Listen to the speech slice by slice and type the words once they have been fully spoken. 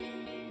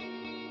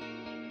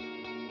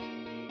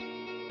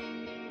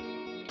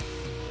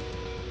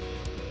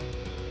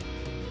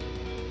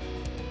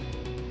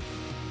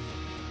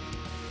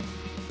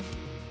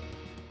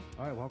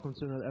All right, welcome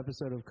to another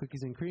episode of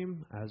Cookies and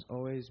Cream. As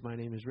always, my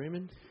name is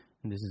Raymond.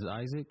 And this is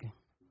Isaac.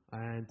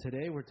 And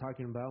today we're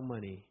talking about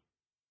money.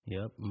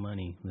 Yep,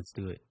 money. Let's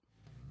do it.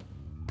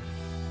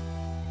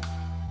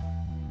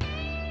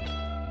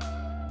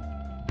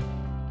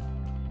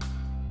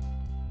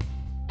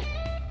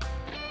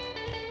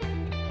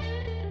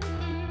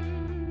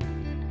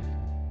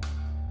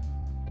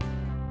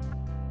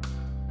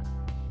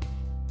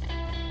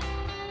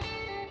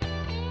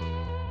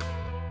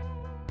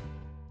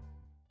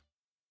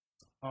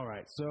 All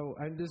right, so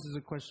and this is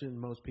a question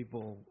most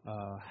people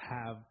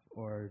have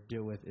or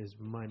deal with is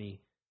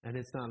money. And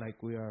it's not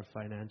like we are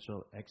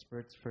financial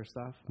experts, first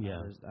off.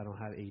 Yeah. I don't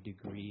have a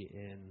degree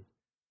in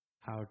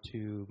how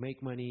to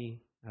make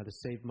money, how to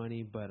save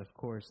money. But of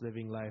course,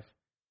 living life,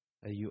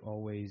 you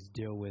always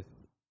deal with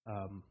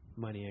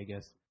money, I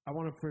guess. I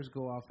want to first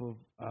go off of,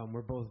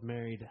 we're both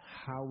married,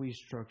 how we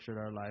structured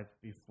our life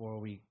before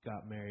we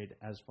got married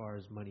as far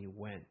as money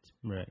went.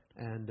 Right.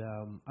 And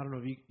I don't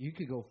know if you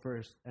could go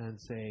first and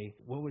say,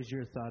 what was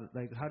your thought?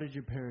 Like, how did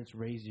your parents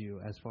raise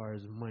you as far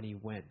as money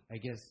went? I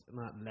guess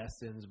not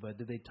lessons, but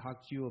did they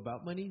talk to you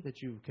about money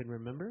that you can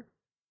remember?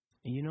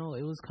 You know,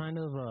 it was kind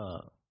of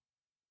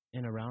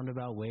in a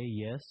roundabout way,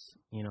 yes.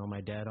 You know, my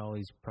dad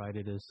always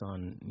prided us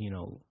on,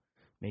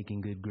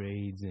 making good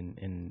grades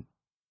and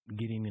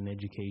getting an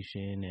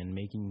education and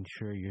making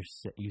sure you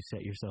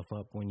set yourself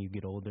up when you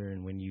get older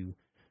and when you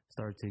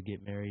start to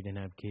get married and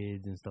have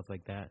kids and stuff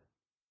like that.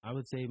 I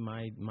would say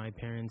my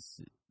parents,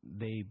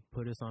 they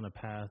put us on a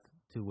path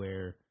to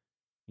where,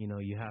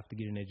 you have to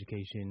get an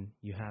education,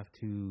 you have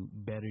to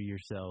better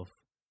yourself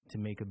to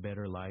make a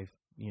better life,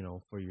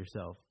 for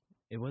yourself.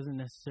 It wasn't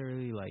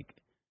necessarily like,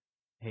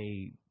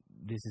 hey,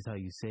 this is how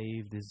you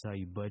save, this is how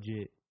you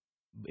budget.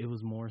 It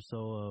was more so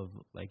of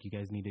like, you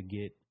guys need to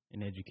get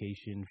an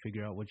education,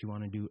 figure out what you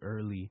want to do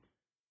early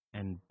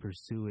and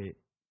pursue it,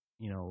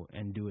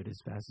 and do it as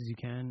fast as you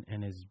can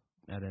and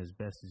as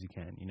best as you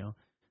can,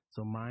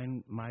 So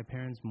my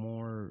parents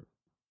more,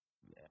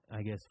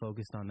 I guess,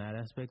 focused on that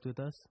aspect with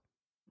us,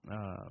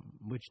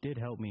 which did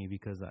help me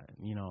because,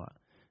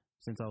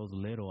 since I was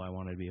little, I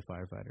wanted to be a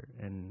firefighter.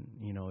 And,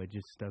 it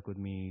just stuck with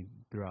me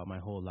throughout my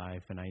whole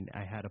life. And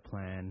I had a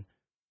plan.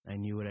 I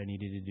knew what I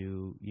needed to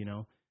do,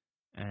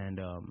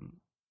 And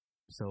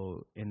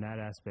so in that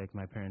aspect,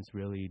 my parents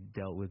really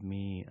dealt with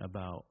me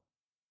about,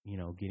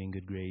 getting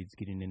good grades,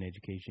 getting an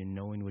education,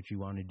 knowing what you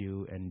want to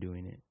do and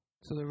doing it.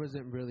 So there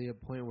wasn't really a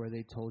point where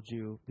they told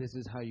you this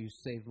is how you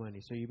save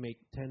money. So you make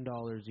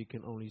 $10, you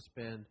can only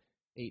spend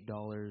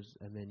 $8,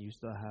 and then you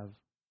still have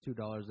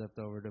 $2 left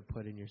over to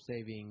put in your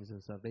savings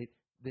and stuff.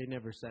 They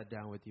never sat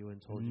down with you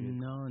and told you.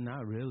 No,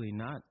 not really.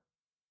 Not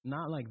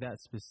like that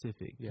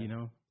specific.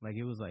 Yeah. Like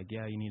it was like,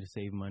 yeah, you need to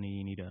save money.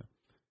 You need to,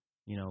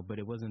 but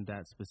it wasn't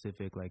that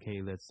specific. Like,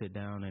 hey, let's sit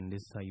down and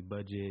this is how you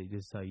budget. This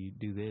is how you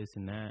do this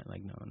and that.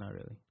 Like, no, not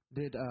really.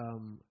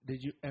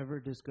 Did you ever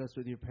discuss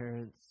with your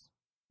parents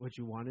what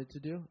you wanted to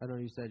do? I know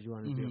you said you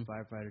wanted to be a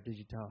firefighter. Did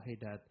you tell, hey,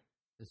 Dad,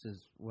 this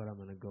is what I'm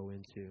going to go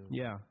into?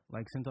 Yeah,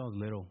 like since I was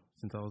little,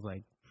 since I was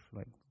like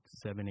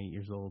 7, 8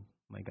 years old,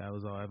 like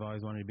I've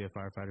always wanted to be a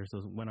firefighter.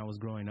 So when I was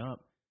growing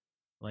up,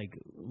 like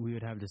we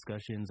would have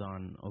discussions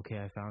on, okay,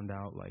 I found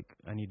out like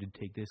I need to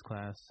take this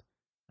class.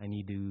 I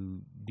need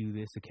to do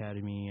this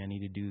academy. I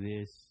need to do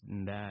this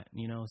and that,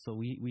 So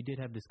we did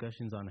have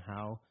discussions on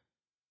how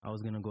I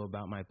was going to go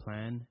about my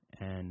plan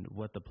and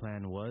what the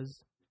plan was.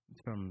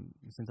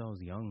 Since I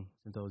was young,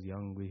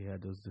 we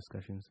had those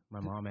discussions, my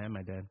mom and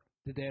my dad.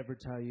 Did they ever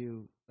tell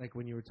you, like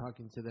when you were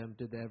talking to them,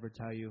 did they ever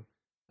tell you,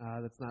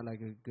 that's not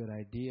like a good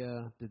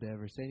idea? Did they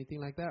ever say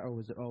anything like that? Or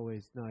was it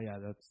always, no, yeah,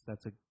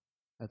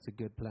 that's a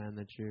good plan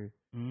that you're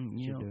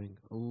doing?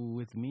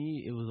 With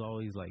me, it was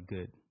always like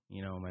good.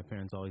 My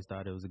parents always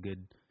thought it was a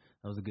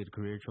good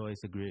career choice,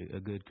 a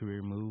good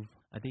career move.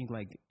 I think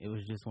like it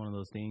was just one of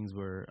those things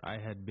where I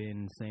had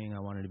been saying I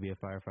wanted to be a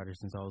firefighter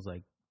since I was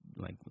like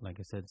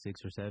I said,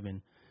 6 or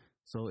 7.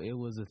 So it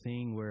was a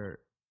thing where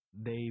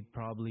they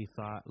probably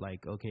thought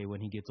like, okay, when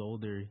he gets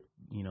older,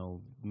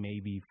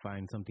 maybe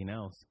find something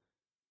else.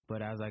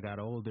 But as I got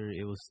older,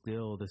 it was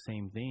still the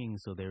same thing.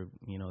 So they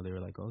were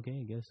like, okay,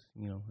 I guess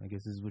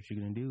this is what you're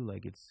going to do.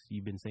 Like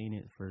you've been saying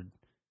it for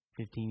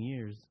 15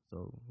 years.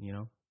 So,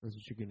 that's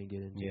what you're going to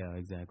get into. Yeah,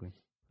 exactly.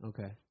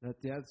 Okay.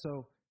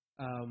 So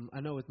I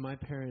know with my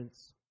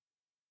parents,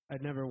 I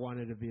never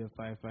wanted to be a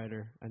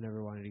firefighter. I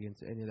never wanted to get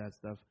into any of that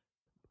stuff.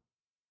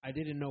 I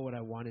didn't know what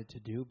I wanted to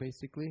do,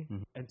 basically,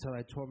 until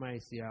I tore my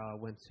ACL. I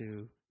went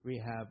to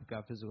rehab,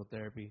 got physical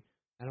therapy,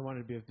 and I wanted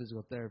to be a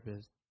physical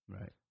therapist.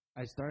 Right.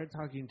 I started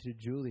talking to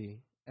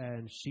Julie,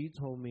 and she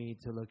told me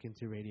to look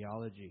into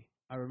radiology.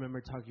 I remember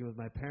talking with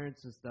my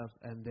parents and stuff,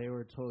 and they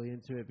were totally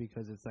into it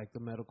because it's like the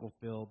medical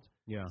field,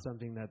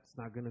 something that's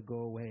not going to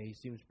go away.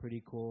 Seems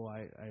pretty cool.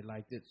 I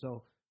liked it.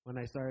 So when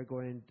I started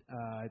going,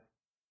 I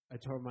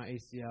tore my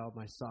ACL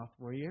my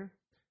sophomore year.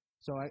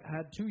 So I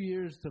had 2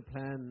 years to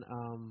plan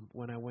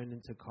when I went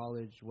into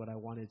college what I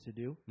wanted to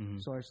do.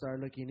 So I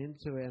started looking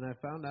into it, and I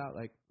found out,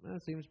 like,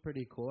 it seems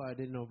pretty cool. I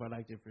didn't know if I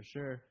liked it for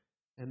sure.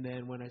 And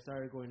then when I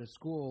started going to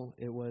school,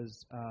 it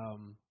was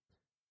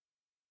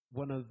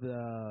one of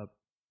the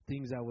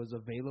things that was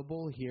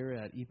available here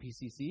at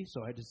EPCC.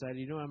 So I decided,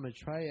 you know, I'm going to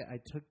try it. I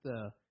took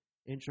the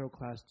intro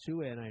class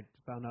to it, and I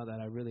found out that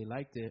I really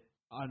liked it.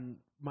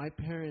 My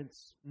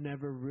parents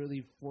never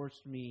really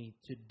forced me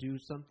to do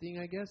something,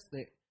 I guess.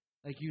 They,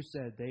 like you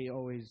said, they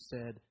always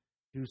said,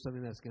 do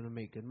something that's going to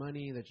make good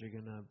money, that you're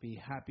going to be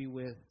happy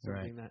with,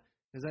 something that,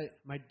 because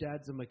my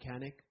dad's a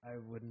mechanic. I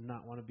would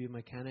not want to be a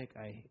mechanic.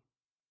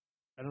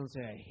 I don't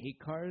say I hate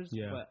cars,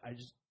 but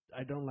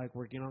I don't like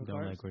working on cars.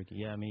 Don't like working.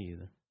 Yeah, me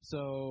either.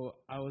 So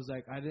I was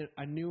like,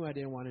 I knew I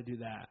didn't want to do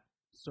that.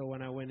 So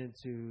when I went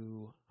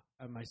into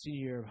my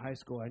senior year of high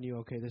school, I knew,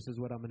 okay, this is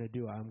what I'm going to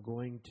do. I'm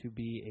going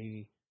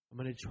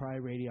to try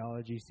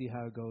radiology, see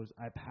how it goes.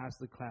 I passed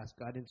the class,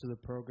 got into the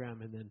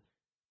program, and then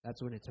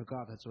that's when it took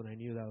off. That's when I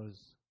knew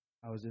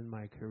I was in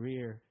my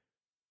career.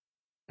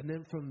 And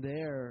then from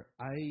there,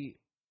 I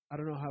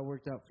don't know how it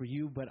worked out for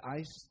you, but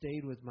I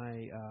stayed with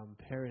my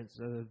parents.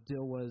 The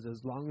deal was,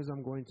 as long as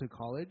I'm going to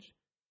college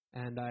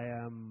and I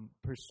am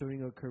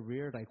pursuing a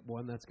career, like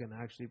one that's going to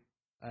actually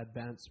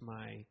advance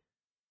my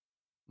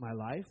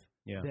life,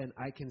 then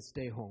I can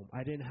stay home.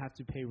 I didn't have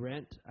to pay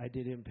rent. I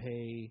didn't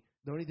pay.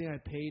 The only thing I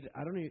paid,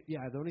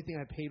 the only thing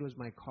I paid was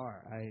my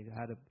car. I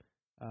had to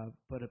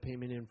put a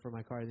payment in for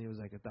my car, and it was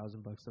like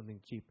 $1,000, something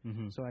cheap.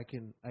 Mm-hmm. So I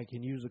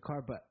can use the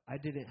car, but I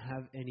didn't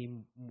have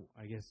any,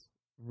 I guess,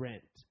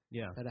 rent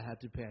that I had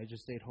to pay. I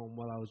just stayed home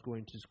while I was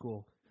going to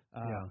school.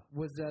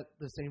 Was that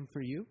the same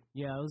for you?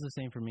 Yeah, it was the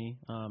same for me.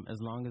 As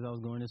long as I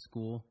was going to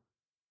school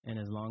and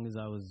as long as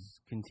I was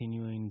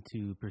continuing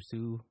to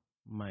pursue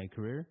my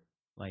career,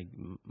 like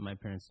my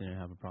parents didn't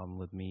have a problem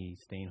with me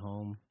staying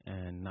home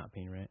and not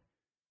paying rent.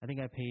 I think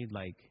I paid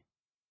like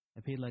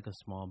a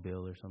small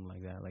bill or something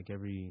like that.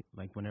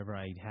 Like whenever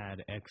I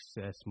had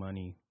excess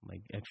money,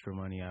 like extra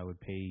money, I would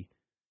pay,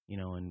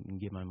 and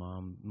give my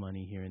mom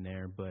money here and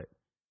there. But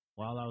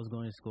while I was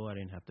going to school, I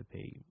didn't have to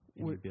pay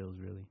any bills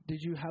really.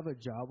 Did you have a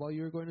job while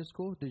you were going to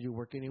school? Did you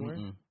work anywhere?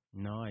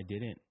 No, I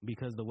didn't,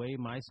 because the way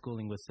my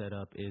schooling was set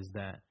up is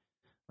that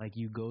like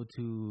you go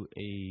to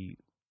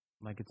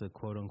it's a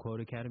quote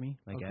unquote academy,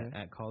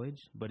 at college,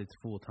 but it's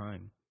full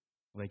time.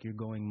 Like you're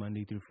going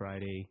Monday through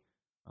Friday.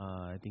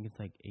 I think it's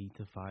like 8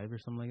 to 5 or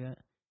something like that.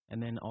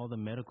 And then all the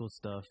medical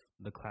stuff,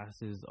 the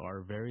classes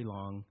are very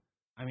long.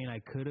 I mean, I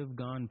could have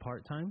gone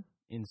part-time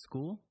in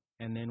school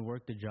and then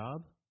worked a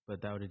job,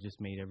 but that would have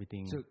just made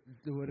everything. So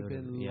it would have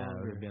been longer. Yeah,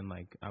 it would have been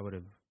like,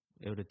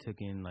 it would have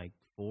taken like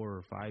 4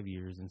 or 5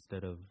 years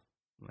instead of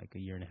like a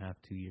year and a half,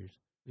 2 years.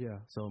 Yeah.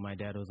 So my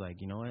dad was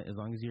like, you know what, as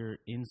long as you're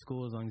in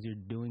school, as long as you're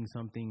doing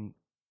something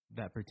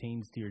that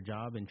pertains to your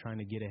job and trying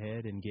to get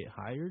ahead and get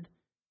hired,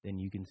 then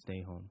you can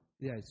stay home.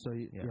 Yeah, so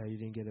you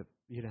didn't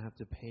you didn't have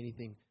to pay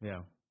anything.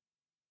 Yeah.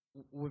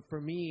 For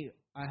me,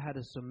 I had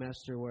a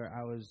semester where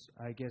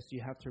I guess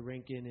you have to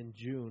rank in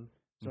June.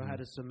 So I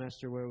had a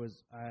semester where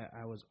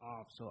I was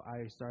off. So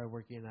I started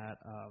working at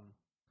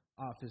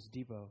Office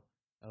Depot.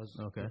 That was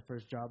the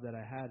first job that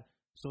I had.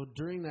 So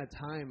during that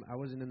time, I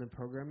wasn't in the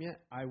program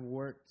yet. I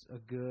worked a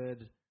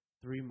good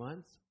 3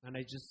 months, and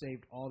I just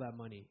saved all that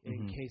money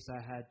in case I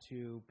had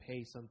to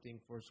pay something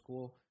for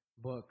school,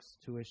 books,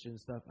 tuition,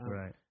 stuff.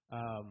 Right.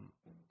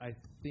 I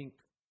think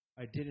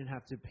I didn't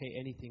have to pay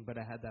anything, but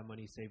I had that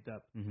money saved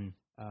up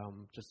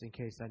just in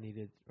case I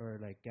needed, or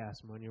like gas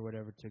money or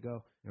whatever to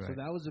go. Right. So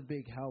that was a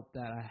big help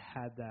that I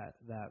had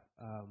that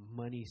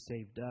money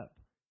saved up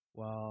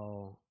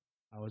while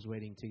I was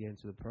waiting to get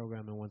into the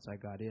program. And once I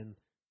got in,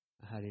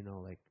 I had,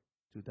 like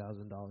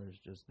 $2,000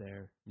 just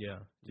there. Yeah,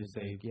 just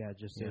saved. Yeah,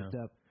 just saved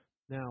up.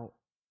 Now,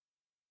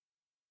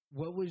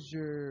 what was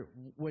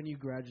when you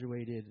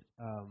graduated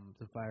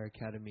the fire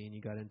academy and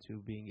you got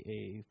into being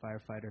a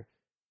firefighter,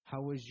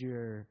 how was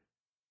your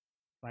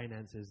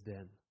finances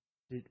then?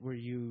 Were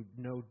you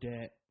no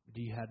debt?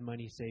 Do you had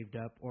money saved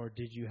up, or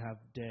did you have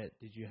debt?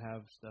 Did you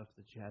have stuff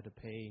that you had to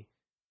pay?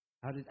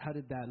 How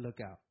did that look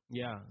out?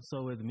 Yeah,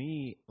 so with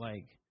me,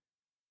 like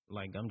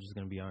I'm just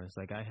gonna be honest.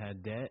 Like I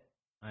had debt.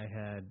 I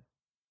had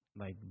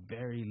like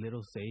very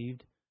little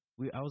saved.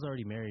 I was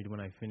already married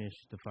when I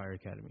finished the fire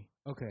academy.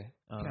 Okay.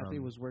 Kathy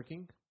was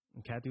working?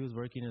 Kathy was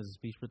working as a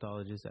speech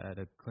pathologist at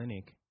a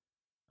clinic.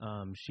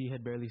 She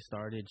had barely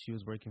started. She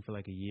was working for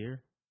like a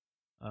year.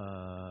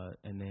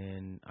 And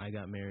then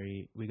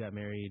we got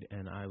married,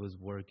 and I was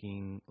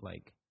working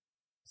like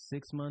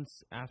 6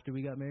 months after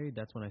we got married.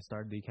 That's when I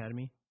started the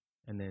academy.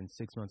 And then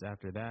 6 months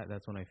after that,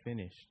 that's when I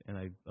finished, and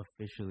I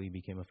officially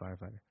became a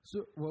firefighter.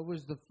 So what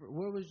was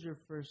your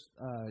first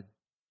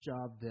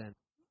job then?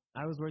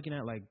 I was working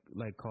at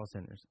like call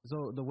centers.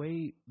 So the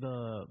way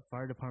the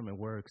fire department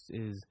works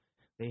is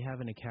they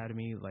have an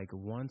academy like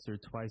once or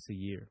twice a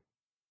year.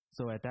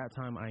 So at that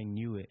time I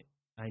knew it.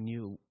 I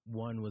knew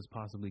one was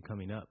possibly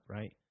coming up,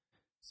 right?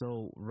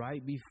 So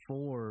right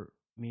before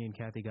me and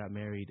Kathy got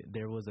married,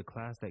 there was a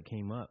class that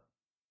came up,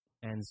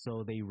 and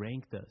so they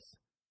ranked us.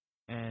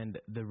 And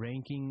the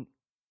ranking,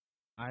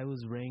 I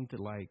was ranked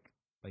like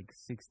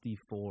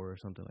 64 or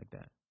something like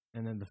that.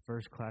 And then the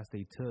first class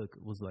they took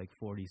was like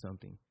 40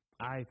 something.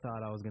 I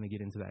thought I was going to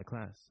get into that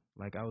class.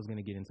 Like, I was going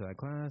to get into that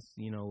class,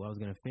 you know, I was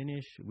going to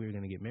finish, we were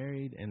going to get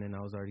married, and then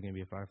I was already going to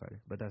be a firefighter.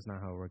 But that's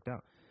not how it worked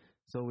out.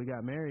 So we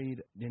got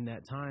married. In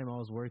that time, I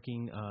was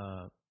working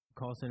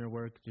call center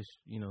work, just,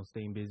 you know,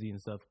 staying busy and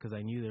stuff, because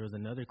I knew there was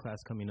another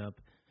class coming up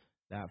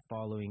that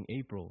following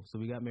April. So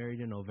we got married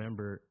in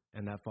November,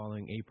 and that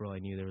following April, I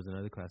knew there was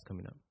another class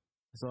coming up.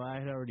 So I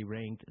had already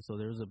ranked, so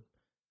there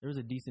was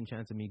a decent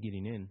chance of me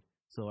getting in.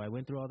 So I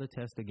went through all the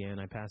tests again.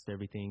 I passed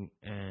everything,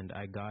 and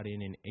I got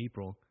in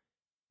April,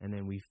 and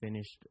then we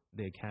finished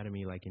the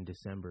academy like in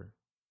December.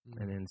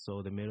 Mm-hmm. And then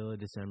so the middle of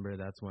December,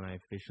 that's when I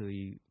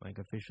officially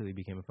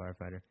became a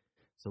firefighter.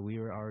 So we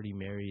were already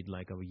married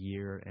like a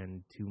year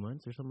and 2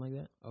 months or something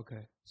like that.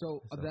 Okay.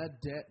 So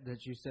that debt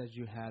that you said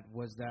you had,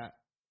 was that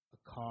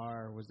a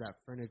car? Was that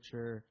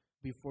furniture?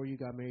 Before you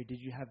got married, did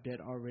you have debt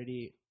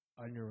already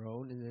on your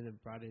own and then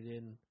brought it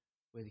in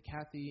with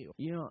Kathy?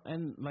 You know,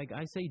 and like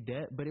I say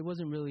debt, but it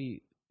wasn't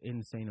really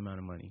insane amount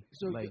of money.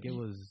 So like it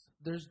was.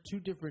 There's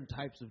two different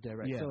types of debt,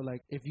 right? Yeah. So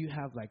like if you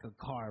have like a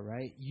car,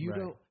 right? You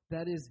don't.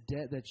 That is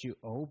debt that you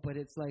owe, but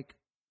it's like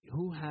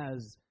who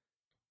has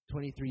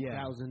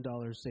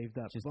 $23,000 saved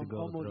up? Just to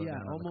go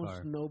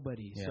almost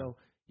nobody. Yeah. So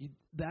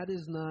that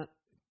is not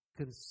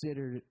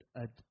considered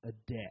a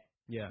debt.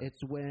 Yeah.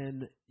 It's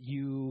when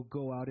you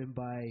go out and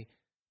buy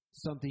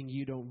something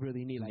you don't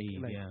really need.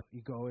 Like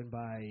you go and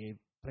buy a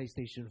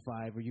PlayStation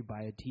 5 or you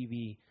buy a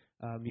TV.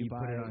 You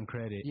put it on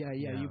credit. Yeah,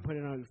 you put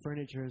it on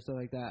furniture and stuff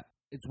like that.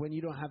 It's when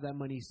you don't have that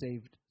money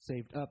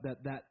saved up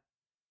that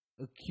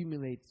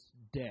accumulates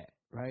debt,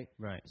 right?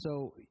 Right.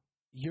 So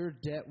your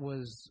debt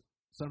was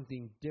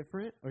something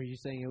different, or are you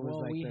saying it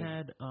was like we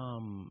had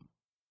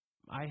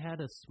I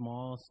had a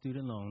small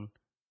student loan.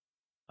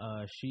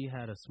 She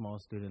had a small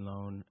student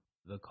loan,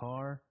 the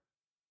car,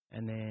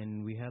 and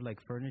then we had like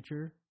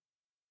furniture,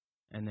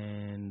 and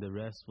then the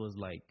rest was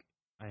like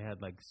I had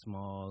like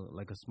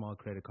a small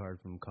credit card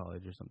from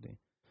college or something.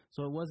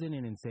 So it wasn't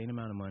an insane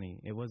amount of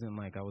money. It wasn't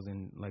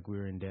like we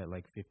were in debt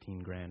like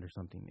 $15,000 or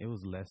something. It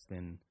was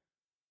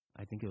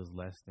I think it was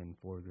less than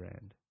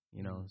 $4,000,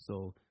 you know?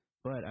 So,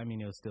 but I mean,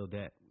 it was still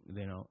debt,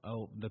 you know?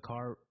 Oh,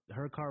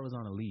 her car was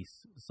on a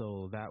lease.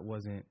 So that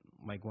wasn't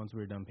like, once we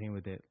were done paying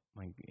with it,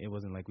 like it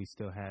wasn't like we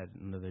still had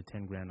another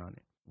 $10,000 on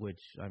it,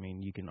 which I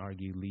mean, you can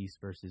argue lease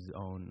versus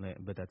own,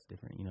 but that's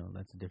different, you know,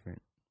 that's a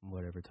different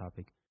whatever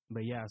topic.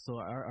 But yeah, so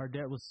our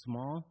debt was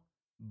small,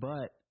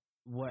 but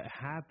what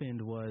happened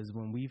was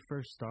when we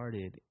first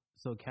started,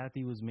 so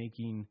Kathy was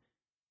making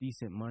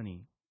decent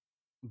money,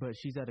 but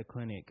she's at a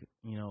clinic,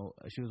 you know,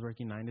 she was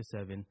working 9 to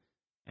 7,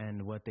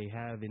 and what they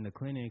have in the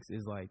clinics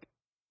is like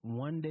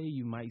one day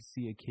you might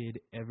see a kid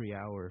every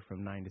hour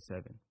from 9 to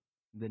 7.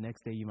 The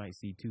next day you might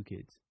see 2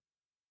 kids.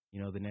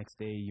 You know, the next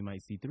day you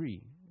might see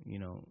 3. You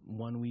know,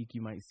 1 week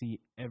you might see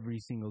every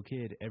single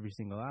kid every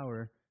single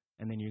hour,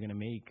 and then you're going to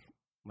make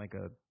like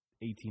a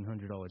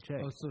 $1,800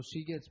 check. Oh, so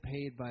she gets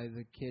paid by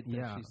the kid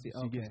that she sees.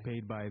 She gets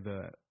paid by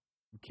the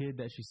kid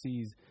that she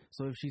sees.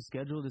 So if she's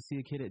scheduled to see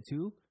a kid at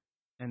 2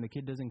 and the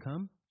kid doesn't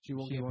come, she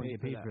won't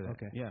get paid for that.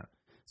 Okay. Yeah.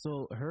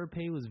 So her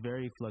pay was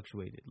very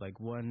fluctuated. Like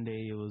one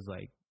day it was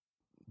like,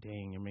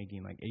 dang, you're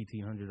making like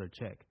 $1,800 a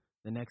check.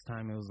 The next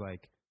time it was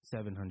like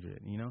 $700,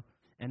 you know?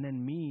 And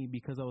then me,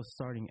 because I was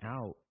starting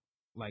out,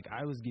 like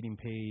I was getting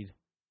paid,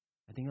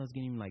 I think I was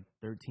getting like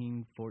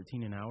 $13,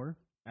 $14 an hour.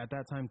 At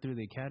that time through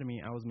the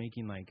academy, I was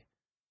making like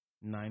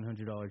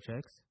 $900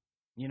 checks.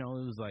 You know,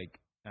 it was like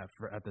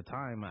at the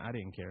time I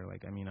didn't care.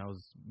 Like, I mean, I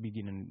was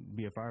beginning to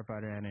be a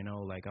firefighter, and I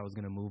know like I was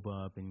gonna move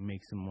up and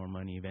make some more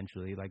money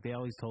eventually. Like they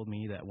always told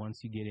me that once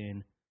you get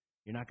in,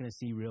 you're not gonna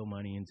see real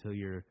money until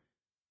you're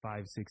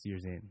 5-6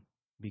 years in,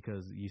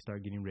 because you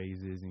start getting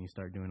raises and you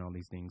start doing all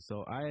these things.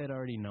 So I had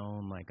already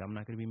known like I'm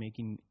not gonna be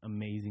making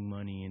amazing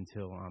money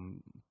until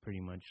I'm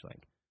pretty much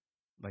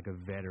like a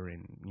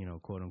veteran, you know,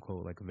 quote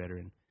unquote, like a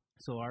veteran.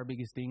 So our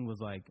biggest thing was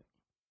like,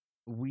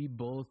 we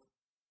both,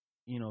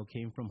 you know,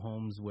 came from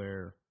homes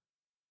where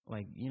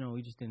like, you know,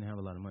 we just didn't have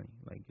a lot of money.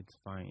 Like it's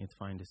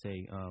fine to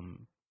say,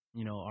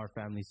 you know, our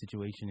family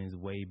situation is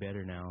way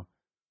better now.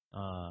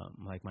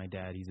 Like my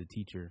dad, he's a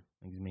teacher,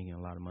 like he's making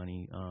a lot of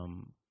money.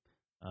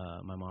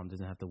 My mom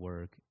doesn't have to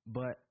work,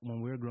 but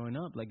when we were growing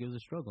up, like it was a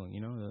struggle, you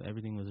know,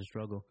 everything was a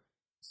struggle.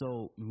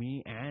 So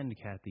me and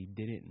Kathy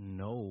didn't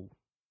know,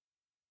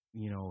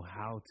 you know,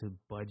 how to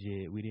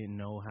budget. We didn't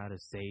know how to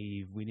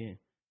save. We didn't,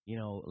 you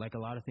know, like a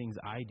lot of things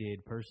I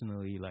did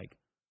personally, like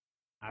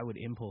I would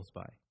impulse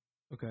buy.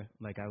 Okay.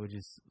 Like I would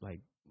just like,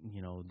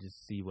 you know,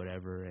 just see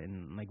whatever.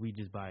 And like, we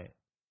just buy it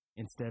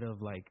instead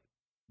of like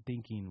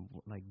thinking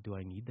like, do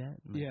I need that?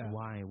 Like, yeah.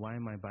 Why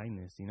am I buying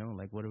this? You know,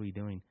 like, what are we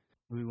doing?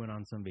 We went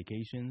on some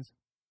vacations.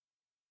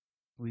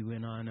 We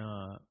went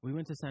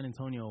to San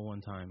Antonio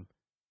one time,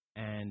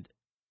 and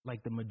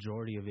like the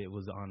majority of it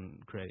was on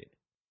credit.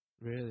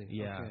 Really?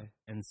 Yeah. Okay.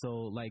 And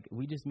so like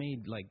we just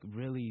made like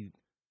really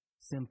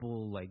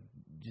simple, like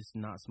just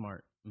not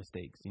smart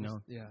mistakes, you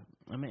know? Yeah.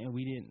 I mean,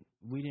 we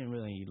didn't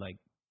really like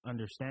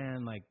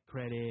understand like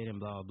credit and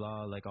blah,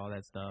 blah, like all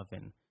that stuff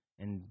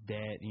and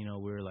debt, you know,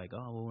 we were like,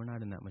 oh, well, we're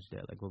not in that much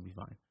debt. Like we'll be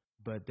fine.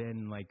 But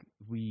then like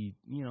we,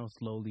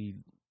 slowly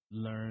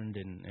learned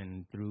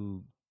and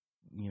through,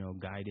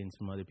 guidance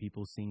from other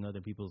people, seeing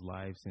other people's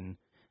lives and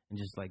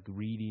just like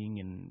reading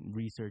and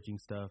researching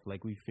stuff,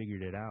 like we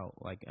figured it out.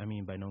 Like, I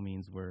mean, by no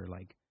means we're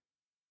like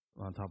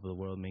on top of the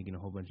world making a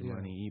whole bunch of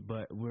money,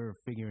 but we're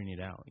figuring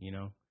it out,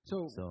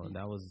 So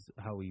that was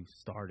how we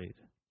started.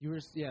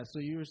 So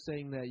you were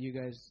saying that you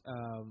guys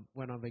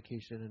went on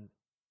vacation and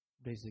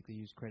basically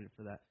used credit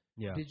for that.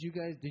 Yeah. Did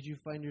you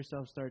find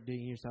yourself start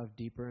digging yourself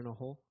deeper in a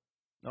hole?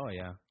 Oh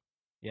yeah.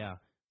 Yeah.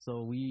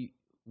 So we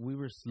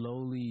were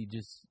slowly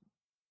just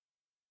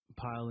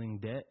piling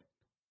debt.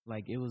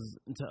 Like it was,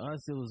 to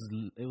us,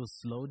 it was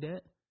slow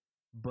debt,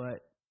 but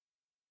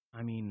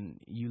I mean,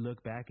 you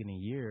look back in a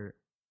year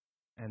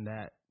and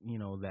that,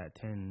 that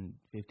 $10,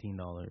 $15,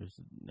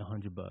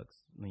 $100,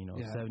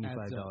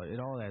 $75, it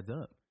all adds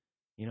up,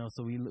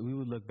 so we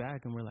would look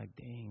back and we're like,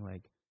 dang,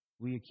 like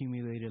we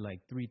accumulated like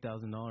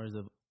 $3,000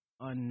 of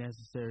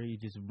unnecessary,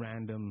 just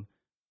random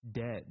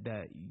debt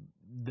that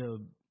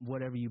the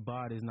whatever you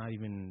bought is not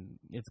even,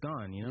 it's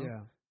gone,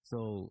 Yeah.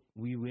 So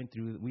we went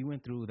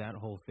through that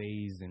whole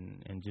phase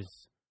and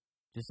just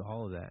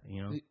all of that,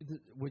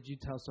 Would you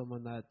tell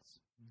someone that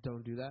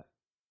don't do that?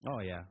 Oh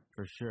yeah,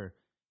 for sure.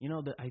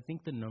 I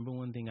think the number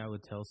one thing I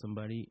would tell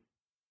somebody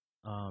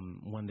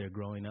when they're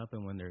growing up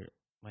and when they're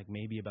like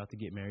maybe about to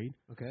get married,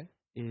 okay,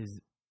 is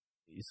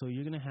so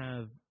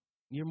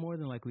you're more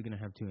than likely going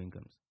to have two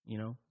incomes,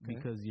 okay,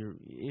 because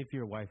if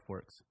your wife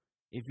works.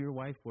 If your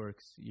wife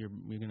works, you're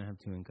going to have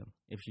two income.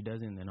 If she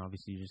doesn't, then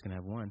obviously you're just going to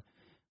have one.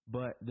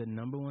 But the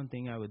number one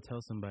thing I would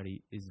tell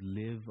somebody is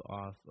live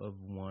off of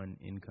one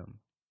income.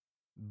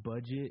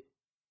 Budget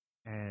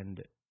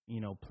and,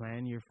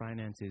 plan your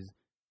finances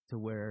to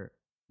where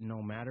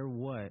no matter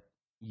what,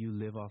 you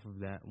live off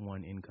of that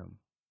one income,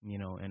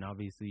 and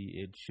obviously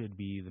it should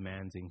be the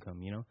man's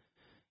income,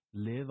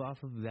 live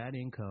off of that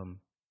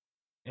income.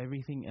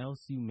 Everything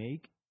else you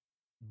make,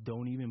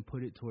 don't even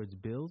put it towards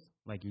bills.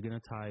 Like you're going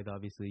to tithe,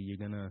 obviously you're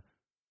going to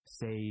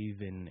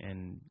save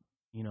and,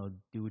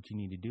 do what you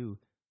need to do,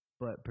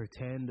 but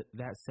pretend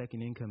that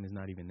second income is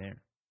not even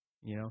there,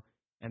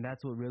 and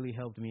that's what really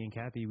helped me and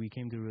Kathy. We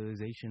came to a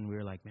realization. We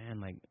were like, man,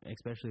 like,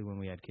 especially when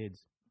we had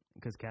kids,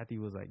 because Kathy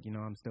was like,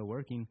 I'm still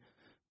working,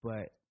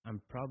 but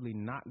I'm probably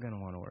not going to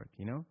want to work,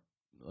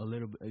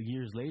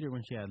 years later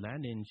when she had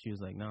Landon, she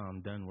was like, no,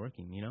 I'm done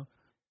working,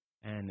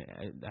 and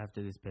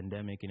after this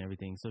pandemic and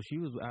everything. So she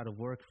was out of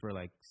work for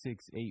like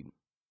 8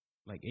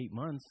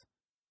 months,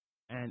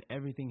 and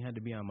everything had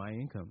to be on my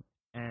income.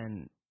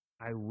 And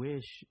I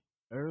wish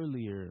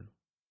earlier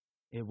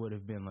it would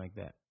have been like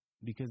that,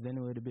 because then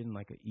it would have been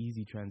like an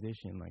easy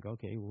transition. Like,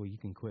 okay, well, you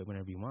can quit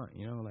whenever you want,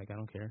 like, I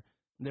don't care.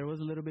 There was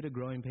a little bit of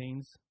growing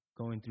pains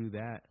going through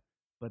that,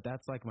 but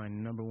that's like my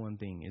number one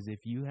thing is if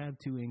you have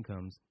two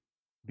incomes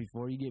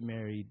before you get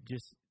married,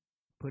 just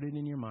put it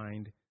in your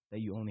mind that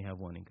you only have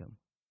one income.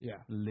 Yeah.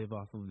 Live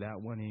off of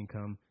that one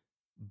income,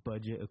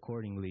 budget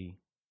accordingly,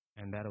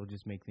 and that'll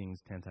just make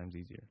things 10 times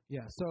easier.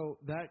 Yeah. So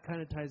that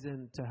kind of ties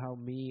into how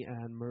me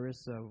and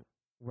Marissa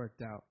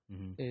worked out.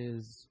 Mm-hmm.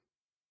 Is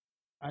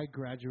I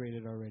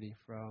graduated already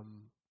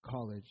from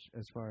college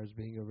as far as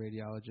being a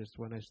radiologist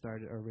when I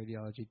started, or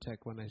radiology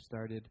tech when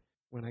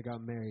I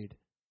got married.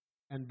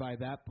 And by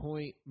that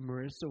point,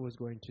 Marissa was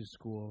going to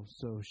school,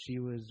 so she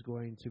was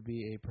going to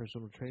be a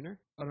personal trainer.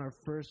 On our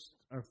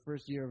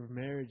first year of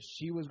marriage,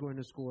 she was going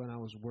to school and I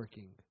was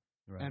working.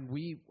 Right.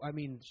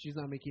 And she's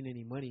not making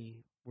any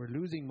money. We're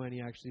losing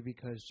money actually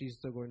because she's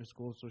still going to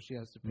school, so she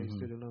has to pay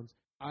student loans.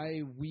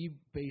 We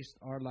based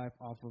our life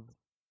off of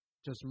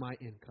just my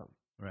income.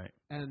 Right.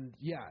 And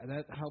yeah,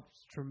 that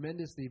helps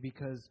tremendously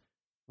because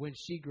when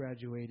she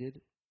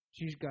graduated,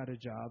 she got a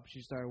job.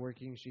 She started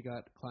working. She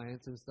got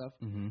clients and stuff.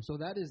 Mm-hmm. So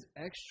that is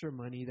extra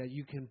money that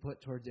you can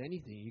put towards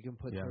anything. You can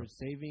put towards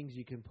savings.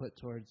 You can put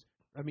towards,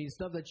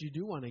 stuff that you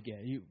do want to get.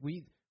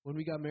 When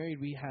we got married,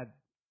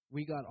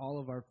 we got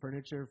all of our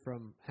furniture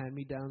from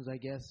hand-me-downs, I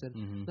guess.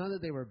 And not that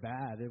they were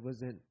bad. It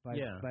wasn't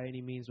by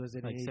any means was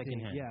it like anything.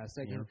 Secondhand. Yeah,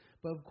 second. Yeah.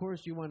 But of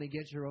course, you want to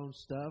get your own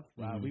stuff.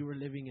 We were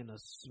living in a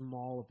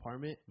small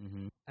apartment,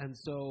 and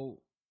so.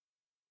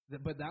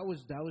 But that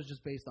was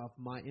just based off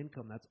my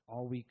income. That's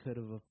all we could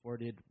have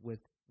afforded with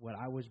what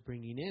I was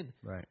bringing in.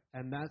 Right.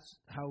 And that's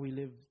how we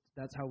lived.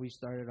 That's how we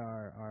started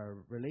our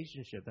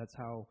relationship. That's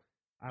how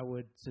I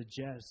would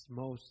suggest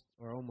most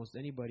or almost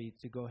anybody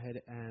to go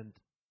ahead and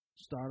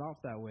start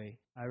off that way.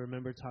 I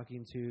remember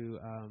talking to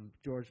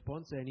George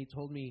Ponce, and he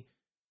told me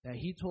that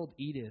he told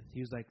Edith,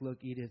 he was like, look,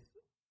 Edith,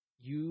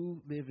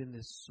 you live in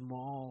this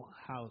small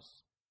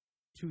house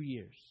 2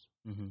 years.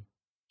 Mm-hmm.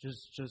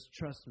 Just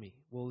trust me.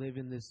 We'll live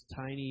in this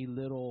tiny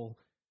little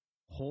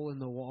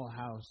hole-in-the-wall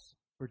house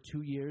for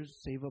 2 years,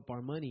 save up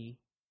our money,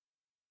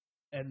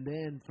 and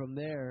then from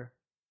there,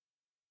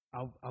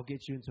 I'll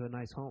get you into a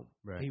nice home.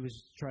 Right. He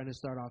was trying to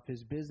start off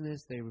his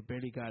business. They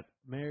barely got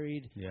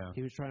married. Yeah.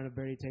 He was trying to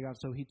barely take off.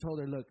 So he told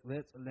her, look,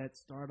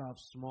 let's start off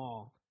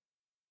small,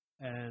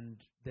 and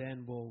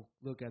then we'll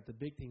look at the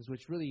big things,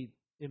 which really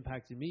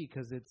impacted me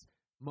because it's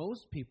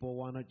most people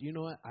want to, you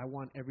know what? I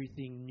want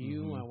everything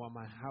new. I want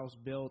my house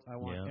built. I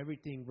want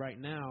everything right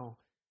now.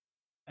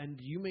 And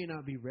you may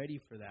not be ready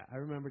for that. I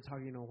remember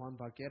talking to Juan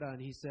Baquera,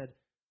 and he said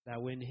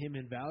that when him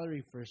and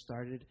Valerie first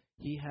started,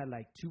 he had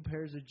like 2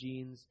 pairs of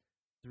jeans,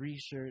 3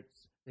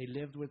 shirts. They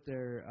lived with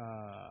their,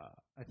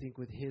 I think,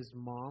 with his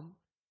mom,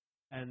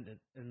 and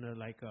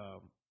like a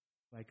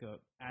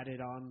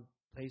added on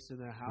place in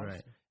their house.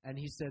 Right. And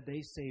he said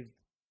they saved.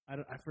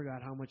 I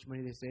forgot how much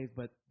money they saved,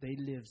 but they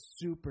lived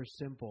super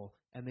simple,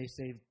 and they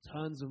saved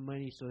tons of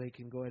money so they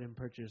can go ahead and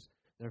purchase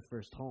their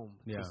first home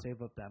to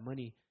save up that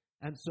money.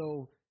 And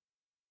so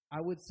I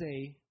would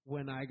say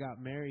when I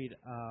got married,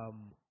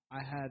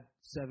 I had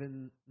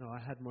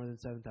more than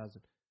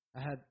 7,000. I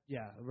had,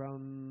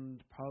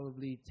 around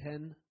probably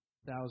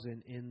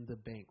 10,000 in the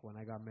bank when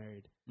I got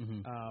married.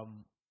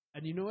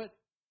 And you know what?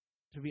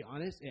 To be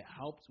honest, it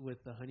helped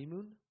with the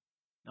honeymoon.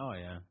 Oh,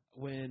 yeah.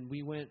 When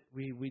we went,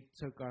 we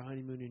took our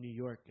honeymoon in New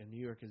York, and New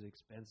York is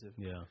expensive.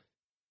 Yeah.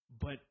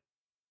 But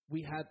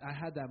I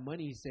had that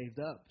money saved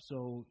up,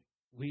 so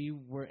we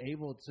were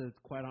able to,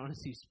 quite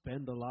honestly,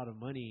 spend a lot of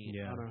money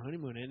on our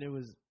honeymoon, and it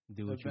was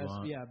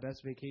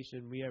best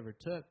vacation we ever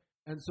took.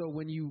 And so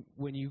when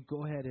you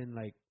go ahead and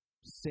like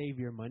save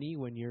your money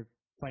when you're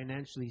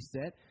financially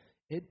set,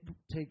 it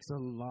takes a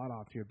lot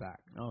off your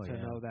back to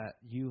know that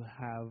you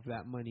have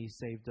that money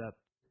saved up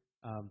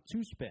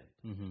to spend.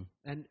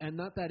 And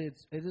not that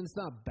it's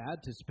not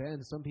bad to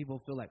spend. Some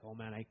people feel like, oh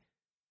man,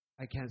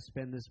 I can't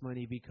spend this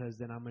money because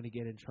then I'm going to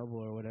get in trouble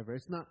or whatever.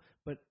 It's not,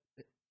 but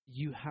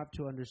you have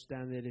to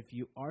understand that if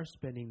you are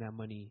spending that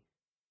money,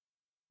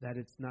 that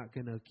it's not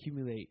going to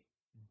accumulate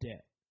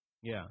debt.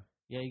 Yeah.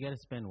 Yeah, you got to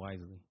spend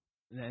wisely.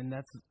 And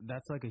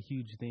that's like a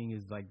huge thing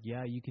is like,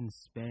 yeah, you can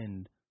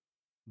spend,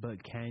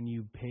 but can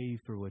you pay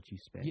for what you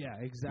spend? Yeah,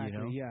 exactly. You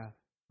know? Yeah.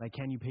 Like,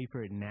 can you pay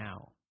for it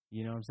now?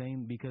 You know what I'm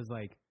saying? Because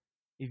like,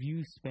 if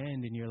you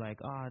spend and you're like,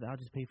 oh, I'll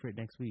just pay for it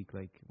next week,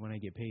 like when I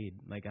get paid,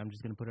 like I'm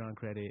just going to put it on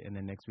credit and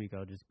then next week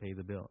I'll just pay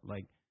the bill.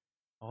 Like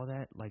all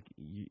that, like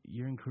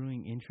you're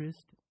accruing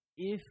interest.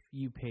 If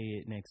you pay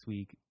it next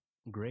week,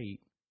 great,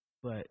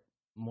 but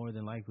more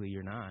than likely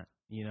you're not,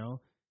 you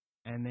know?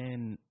 And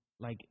then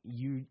like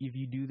if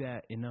you do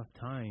that enough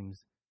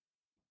times,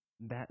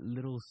 that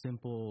little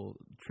simple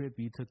trip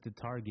you took to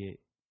Target,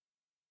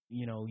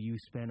 you know, you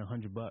spend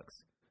 $100.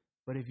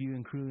 But if you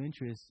accrue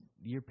interest,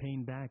 you're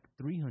paying back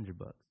 $300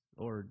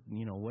 or,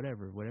 you know,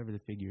 whatever the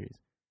figure is.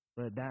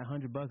 But that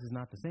 $100 is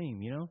not the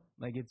same, you know?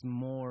 Like it's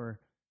more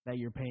that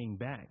you're paying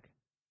back.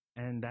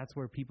 And that's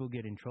where people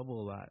get in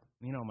trouble a lot,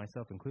 you know,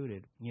 myself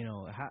included. You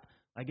know,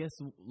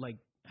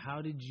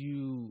 how did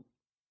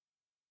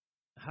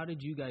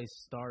you guys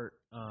start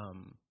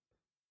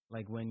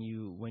like when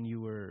you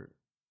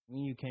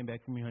came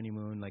back from your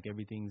honeymoon, like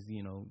everything's,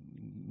 you know,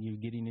 you're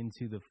getting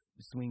into the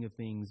swing of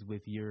things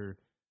with your,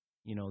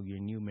 you know, your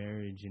new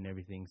marriage and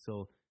everything.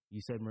 So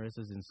you said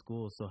Marissa's in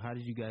school. So how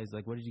did you guys,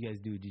 like, what did you guys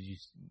do? Did you,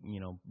 you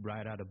know,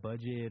 write out a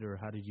budget or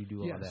how did you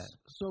do all that?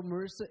 So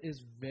Marissa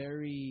is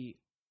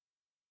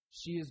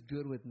she is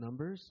good with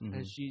numbers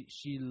and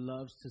she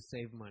loves to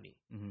save money.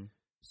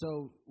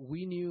 So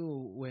we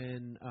knew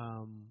when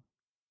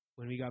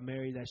we got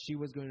married that she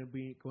was going to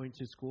be going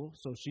to school.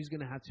 So she's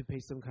going to have to pay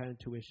some kind of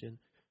tuition.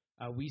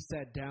 We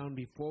sat down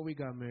before we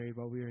got married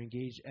while we were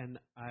engaged, and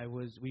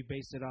we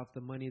based it off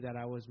the money that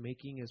I was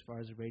making as far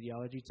as a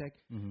radiology tech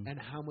and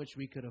how much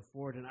we could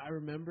afford. And I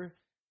remember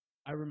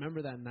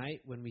that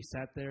night when we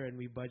sat there and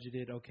we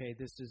budgeted, okay,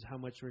 this is how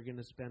much we're going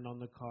to spend on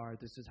the car.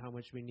 This is how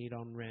much we need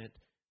on rent.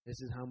 This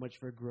is how much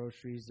for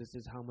groceries. This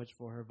is how much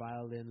for her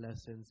violin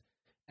lessons.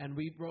 And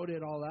we wrote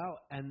it all out.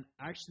 And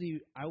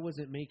actually, I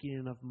wasn't making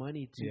enough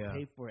money to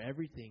pay for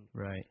everything.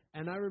 Right.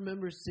 And I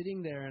remember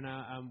sitting there and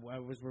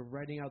we're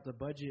writing out the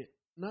budget.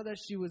 Not that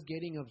she was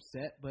getting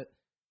upset, but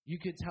you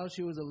could tell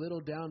she was a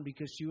little down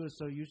because she was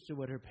so used to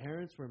what her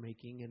parents were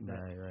making and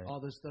all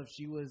the stuff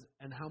she was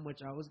and how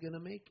much I was going to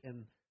make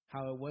and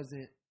how it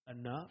wasn't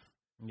enough.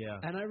 Yeah.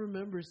 And I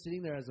remember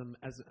sitting there as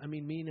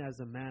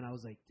a man, I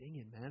was like, dang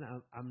it, man,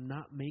 I'm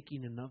not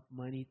making enough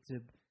money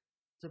to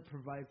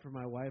provide for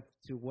my wife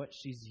to what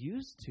she's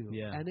used to.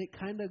 Yeah. And it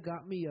kind of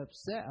got me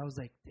upset. I was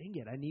like, dang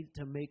it, I need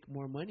to make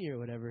more money or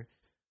whatever.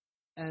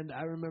 And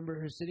I remember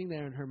her sitting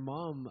there and her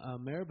mom,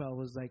 Maribel,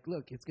 was like,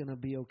 look, it's going to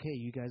be okay.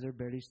 You guys are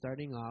barely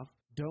starting off.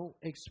 Don't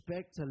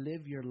expect to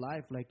live your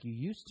life like you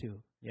used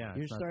to. Yeah.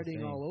 You're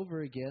starting all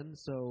over again.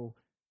 So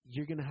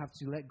you're going to have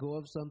to let go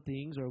of some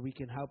things or we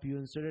can help you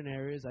in certain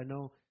areas. I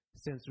know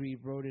since we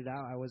wrote it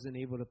out, I wasn't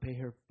able to pay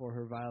her for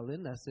her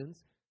violin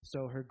lessons.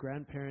 So her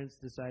grandparents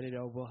decided,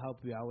 we'll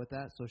help you out with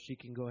that so she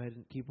can go ahead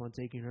and keep on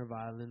taking her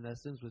violin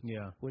lessons,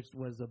 which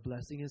was a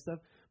blessing and stuff.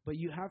 But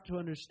you have to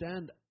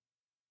understand,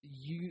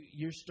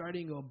 you're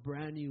starting a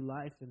brand new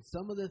life. And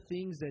some of the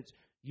things that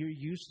you're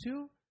used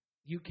to,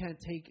 you can't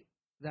take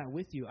that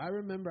with you. I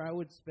remember I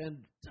would spend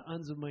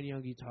tons of money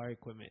on guitar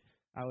equipment.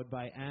 I would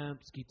buy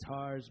amps,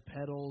 guitars,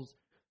 pedals.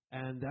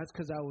 And that's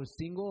because I was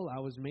single. I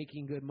was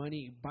making good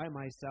money by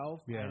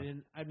myself. Yeah.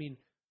 I mean,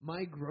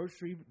 my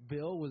grocery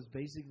bill was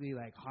basically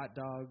like hot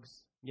dogs.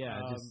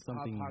 Yeah, just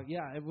something.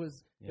 Yeah, it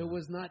was. Yeah. It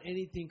was not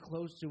anything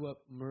close to what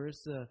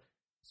Marissa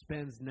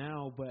spends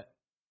now, but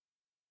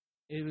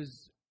it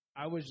was.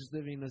 I was just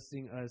living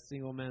a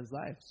single man's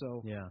life,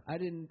 so yeah.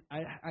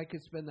 I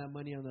could spend that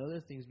money on the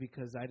other things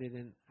because I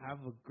didn't have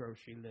a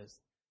grocery list.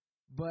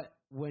 But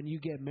when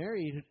you get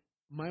married,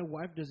 my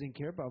wife doesn't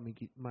care about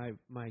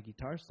my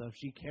guitar stuff.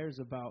 She cares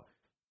about,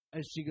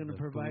 is she going to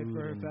provide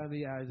for her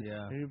family?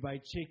 And buy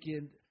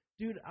chicken.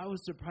 Dude, I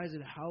was surprised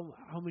at how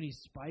many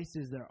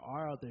spices there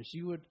are out there.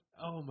 She would,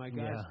 oh my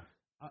gosh,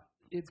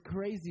 it's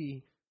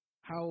crazy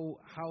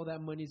how that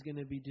money's going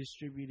to be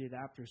distributed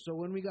after. So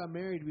when we got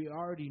married, we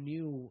already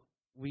knew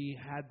we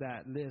had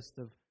that list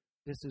of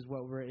this is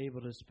what we're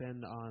able to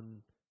spend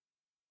on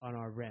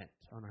our rent,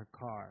 on our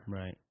car,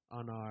 right,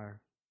 on our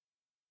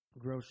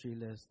grocery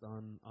list,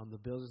 on the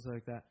bills and stuff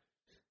like that.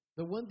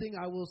 The one thing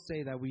I will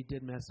say that we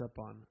did mess up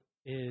on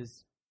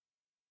is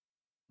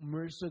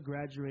Marissa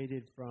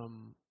graduated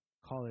from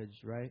college,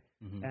 right?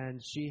 Mm-hmm.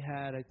 And she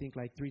had, I think,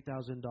 like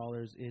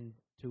 $3,000 in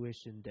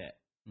tuition debt.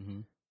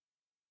 Mm-hmm.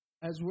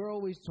 As we're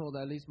always told,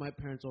 at least my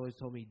parents always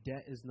told me,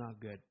 debt is not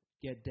good.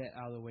 Get debt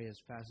out of the way as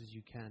fast as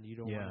you can. You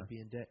don't want to be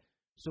in debt.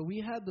 So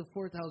we had the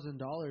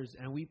 $4,000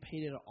 and we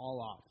paid it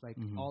all off. Like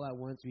all at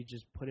once, we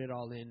just put it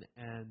all in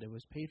and it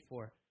was paid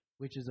for,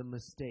 which is a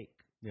mistake.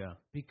 Yeah.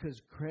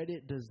 Because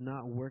credit does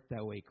not work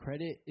that way.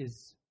 Credit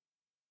is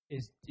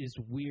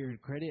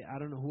weird. Credit, I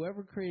don't know.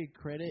 Whoever created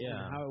credit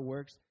and how it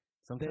works.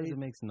 Sometimes it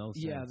makes no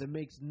sense. Yeah, that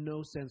makes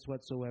no sense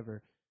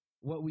whatsoever.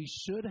 What we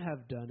should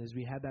have done is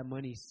we had that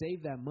money,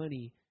 saved that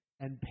money,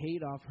 and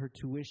paid off her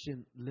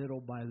tuition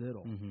little by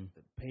little. Mm-hmm.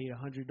 Paid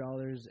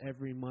 $100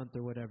 every month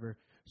or whatever,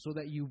 so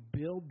that you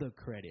build the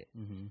credit.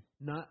 Mm-hmm.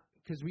 Not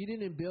because we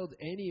didn't build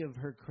any of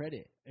her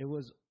credit. It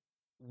was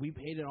we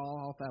paid it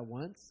all off at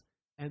once,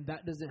 and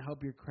that doesn't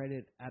help your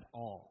credit at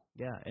all.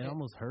 Yeah, it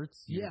almost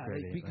hurts your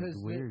credit. Because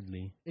like,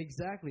 weirdly,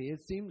 exactly.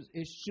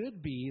 It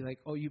should be like,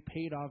 oh, you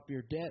paid off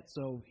your debt,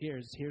 so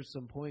here's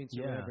some points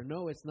or whatever.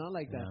 No, it's not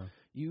like that.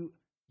 You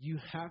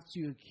have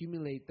to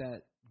accumulate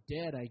that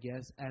debt, I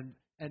guess,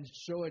 and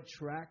show a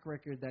track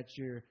record that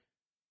you're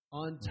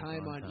on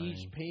time on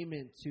each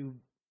payment to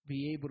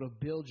be able to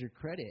build your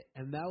credit.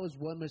 And that was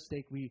one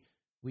mistake we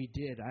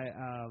did.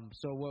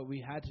 So what we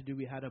had to do,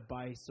 we had to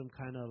buy some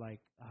kind of like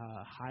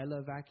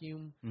Hyla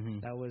vacuum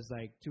that was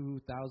like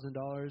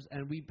 $2,000,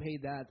 and we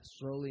paid that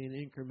slowly in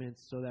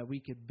increments so that we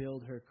could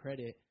build her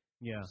credit.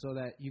 Yeah. So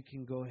that you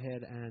can go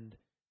ahead, and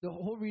the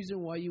whole reason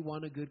why you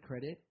want a good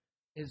credit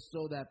is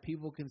so that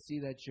people can see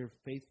that you're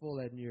faithful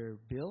in your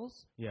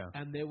bills. Yeah.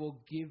 And they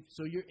will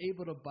so you're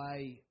able to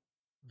buy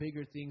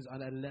bigger things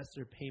on a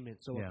lesser payment.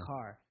 So a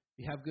car,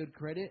 you have good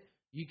credit,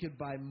 you could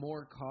buy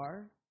more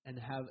car and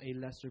have a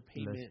lesser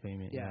payment. Less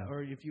payment. Yeah.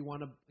 Or if you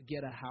want to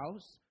get a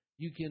house,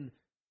 you can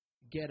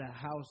get a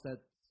house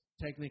that's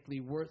technically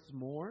worth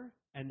more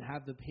and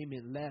have the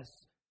payment less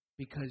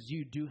because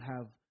you do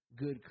have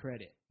good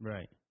credit.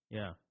 Right.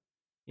 Yeah.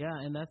 Yeah.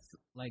 And that's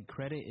like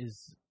credit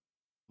is,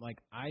 like,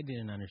 I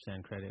didn't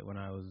understand credit when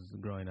I was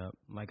growing up.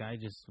 Like, I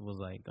just was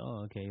like,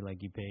 oh, okay,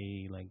 like, you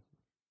pay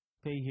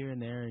here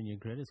and there and your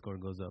credit score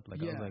goes up. Like,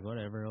 I was like,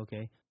 whatever,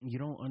 okay. You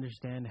don't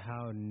understand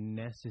how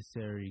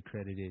necessary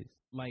credit is.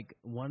 Like,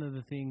 one of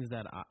the things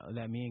that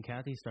me and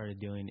Kathy started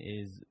doing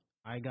is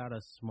I got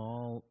a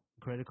small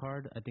credit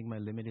card. I think my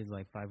limit is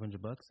like $500.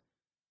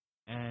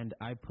 And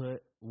I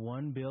put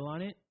one bill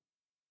on it.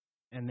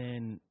 And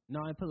then, no,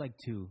 I put like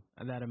two.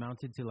 That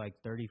amounted to like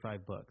 $35.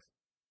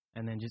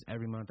 And then just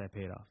every month I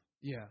pay it off.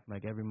 Yeah.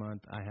 Like every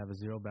month I have a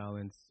zero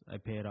balance. I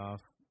pay it off,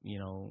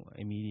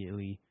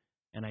 immediately,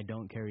 and I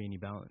don't carry any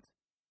balance.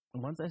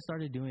 And once I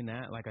started doing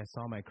that, like I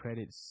saw my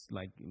credit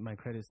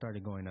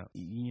started going up.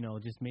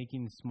 Just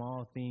making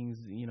small things,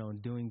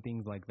 doing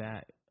things like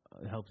that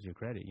helps your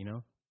credit,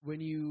 When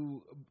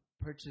you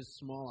purchase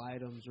small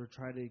items or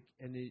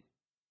and it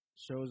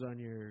shows on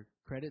your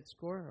credit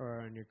score or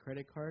on your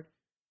credit card,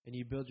 and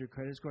you build your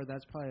credit score,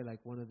 that's probably like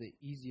one of the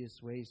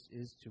easiest ways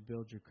is to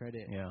build your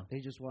credit. Yeah.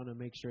 They just want to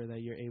make sure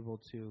that you're able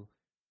to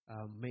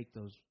make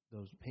those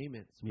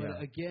payments. Yeah.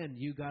 But again,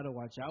 you got to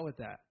watch out with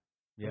that.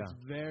 Yeah. It's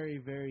very,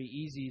 very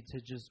easy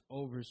to just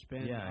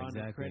overspend on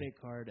a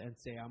credit card and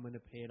say, I'm going to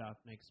pay it off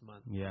next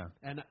month. Yeah.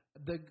 And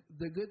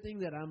the good thing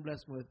that I'm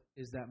blessed with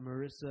is that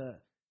Marissa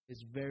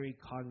is very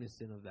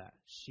cognizant of that.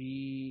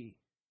 She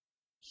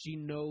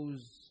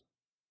knows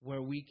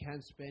where we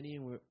can spend money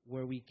and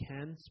where we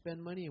can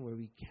spend money and where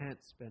we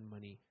can't spend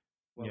money,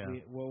 what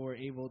we're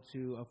able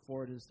to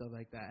afford and stuff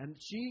like that. And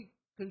she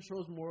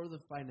controls more of the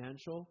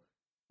financial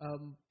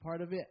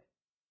part of it.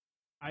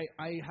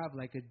 I have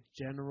like a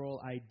general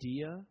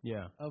idea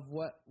of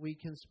what we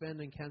can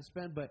spend and can't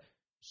spend, but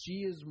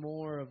she is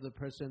more of the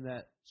person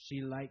that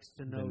she likes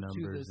to know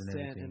to the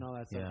cent and all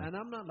that stuff. And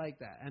I'm not like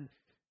that. And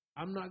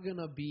I'm not going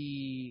to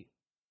be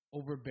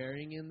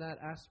overbearing in that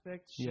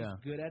aspect. She's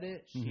good at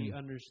it. She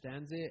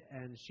understands it,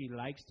 and she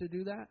likes to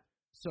do that.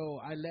 So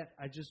I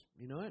just,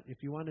 you know what?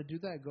 If you want to do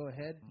that, go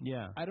ahead.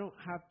 Yeah. I don't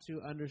have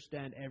to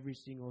understand every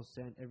single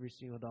cent, every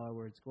single dollar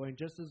where it's going,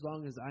 just as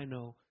long as I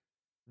know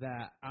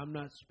that I'm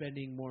not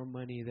spending more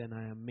money than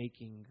I am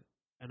making,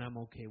 and I'm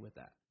okay with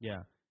that.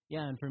 Yeah.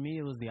 Yeah, and for me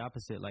it was the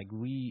opposite. Like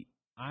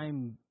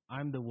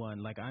I'm the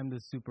one, like I'm the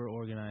super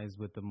organized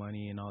with the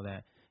money and all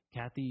that.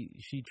 Kathy,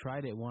 she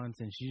tried it once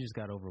and she just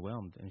got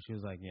overwhelmed and she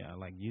was like, yeah,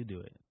 like you do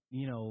it.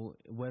 You know,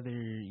 whether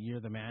you're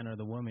the man or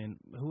the woman,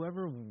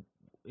 whoever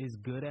is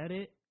good at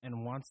it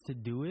and wants to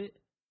do it,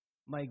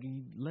 like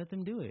let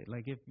them do it.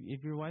 Like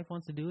if your wife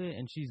wants to do it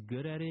and she's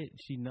good at it,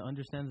 she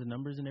understands the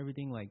numbers and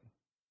everything, like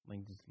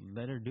just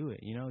let her do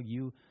it. You know,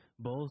 you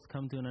both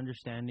come to an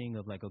understanding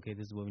of like, okay,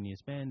 this is what we need to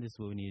spend, this is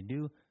what we need to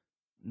do.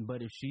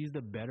 But if she's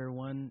the better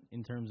one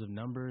in terms of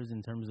numbers,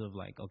 in terms of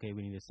like, okay,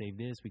 we need to save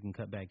this, we can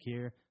cut back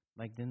here,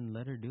 like then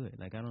let her do it.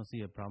 Like I don't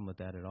see a problem with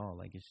that at all.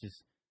 Like it's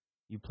just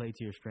you play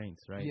to your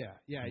strengths, right?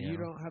 Yeah. You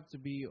don't have to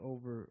be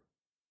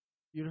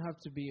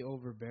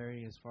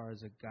overbearing as far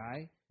as a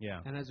guy.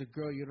 Yeah. And as a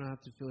girl, you don't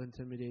have to feel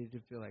intimidated to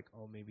feel like,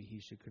 oh, maybe he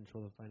should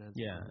control the finances.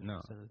 Yeah, no.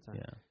 Of the time.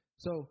 Yeah.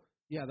 So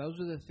yeah, those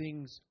are the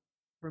things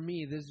for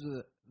me. This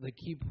is the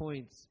key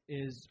points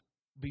is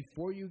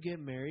before you get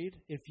married,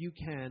 if you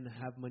can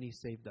have money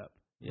saved up.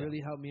 Yeah.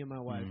 Really helped me and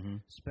my wife,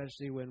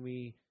 especially when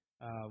we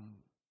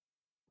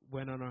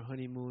went on our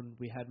honeymoon.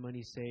 We had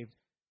money saved.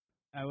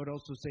 I would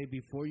also say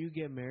before you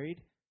get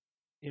married,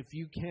 if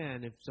you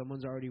can, if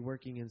someone's already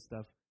working and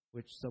stuff,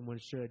 which someone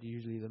should,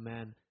 usually the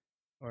man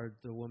or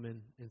the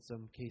woman in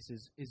some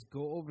cases, is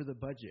go over the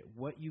budget,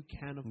 what you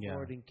can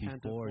afford and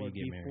can't afford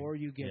before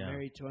you get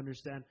married to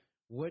understand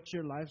what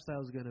your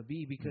lifestyle is going to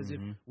be. Because if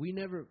me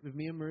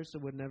and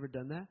Marissa would never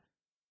done that,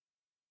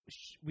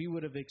 we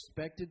would have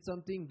expected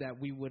something that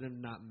we would have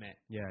not met.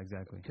 Yeah,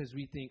 exactly. Because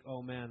we think,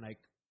 oh man, like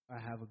I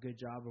have a good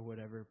job or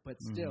whatever,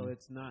 but still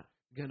it's not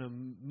going to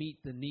meet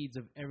the needs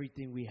of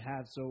everything we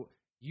have. So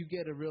you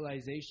get a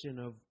realization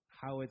of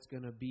how it's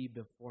going to be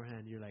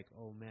beforehand. You're like,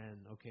 oh man,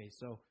 okay.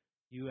 So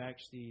you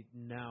actually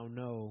now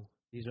know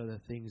these are the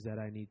things that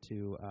I need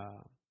to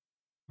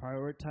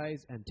prioritize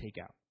and take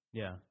out.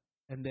 Yeah.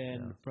 And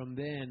then from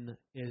then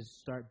is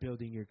start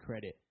building your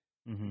credit,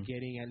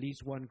 getting at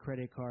least one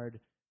credit card,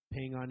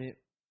 paying on it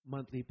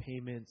monthly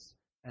payments,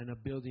 and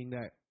building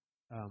that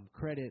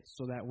credit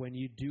so that when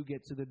you do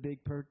get to the big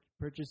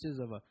purchases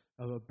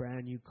of a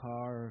brand new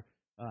car,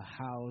 or a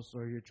house,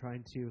 or you're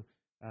trying to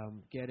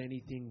get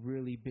anything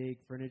really big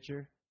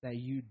furniture, that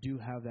you do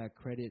have that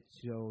credit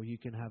so you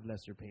can have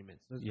lesser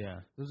payments.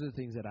 Those are the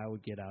things that I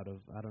would get out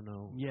of, I don't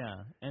know.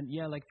 Yeah. And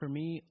like for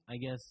me, I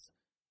guess,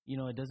 you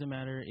know, it doesn't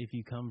matter if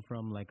you come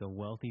from like a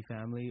wealthy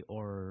family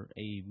or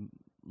a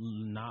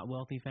not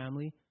wealthy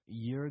family,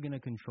 you're going to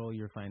control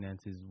your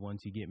finances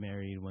once you get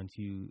married, once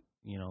you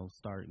know,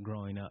 start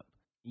growing up.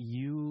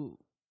 You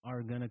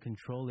are going to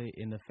control it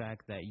in the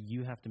fact that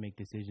you have to make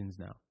decisions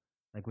now.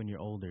 Like when you're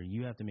older,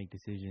 you have to make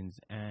decisions.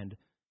 And,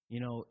 you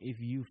know, if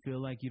you feel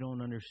like you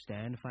don't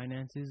understand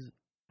finances,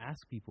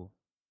 ask people.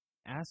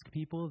 Ask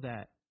people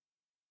that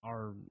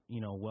are, you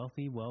know,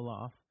 wealthy, well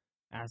off.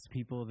 Ask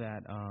people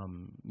that,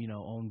 you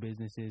know, own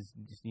businesses,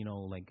 just, you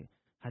know, like,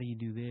 how do you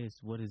do this?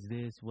 What is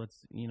this? What's,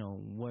 you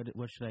know,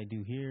 what should I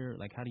do here?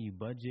 Like, how do you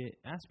budget?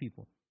 Ask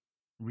people.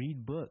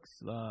 Read books.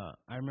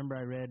 I remember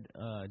I read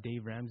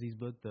Dave Ramsey's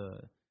book, The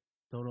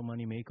Total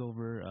Money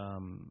Makeover.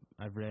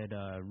 I've read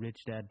Rich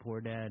Dad,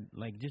 Poor Dad.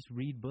 Like, just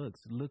read books.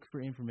 Look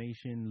for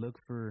information. Look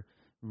for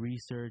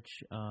research.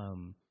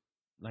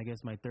 I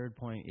guess my third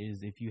point is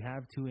if you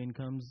have two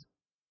incomes,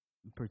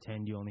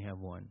 pretend you only have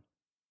one.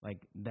 Like,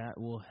 that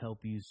will help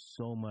you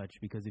so much,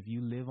 because if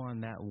you live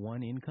on that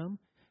one income,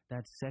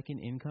 that second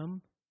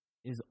income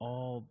is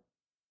all,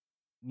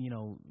 you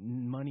know,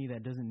 money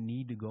that doesn't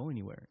need to go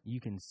anywhere.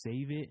 You can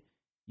save it.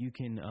 You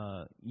can,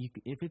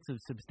 if it's a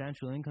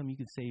substantial income, you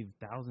could save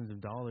thousands of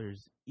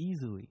dollars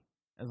easily,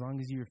 as long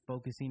as you're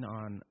focusing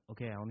on,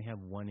 okay, I only have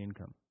one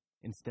income,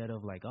 instead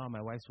of like, oh,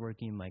 my wife's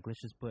working, like,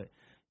 let's just put,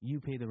 you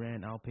pay the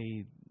rent, I'll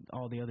pay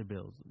all the other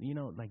bills, you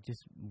know, like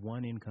just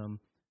one income,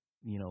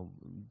 you know,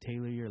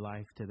 tailor your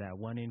life to that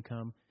one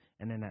income.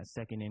 And then that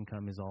second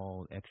income is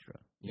all extra.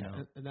 You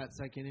know? And that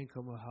second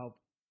income will help,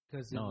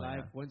 because in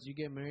life, once you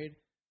get married,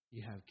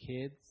 you have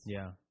kids.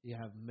 Yeah. You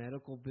have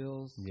medical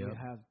bills. Yep. You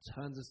have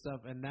tons of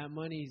stuff. And that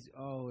money's,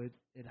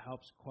 it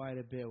helps quite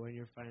a bit when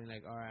you're finding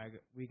like, all right,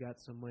 we got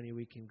some money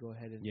we can go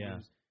ahead and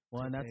use.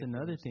 Well, and that's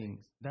another thing.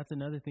 Things. That's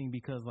another thing,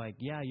 because like,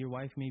 yeah, your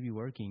wife may be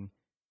working,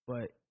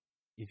 but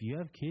if you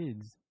have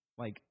kids,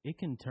 like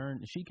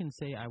she can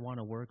say, I want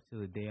to work till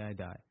the day I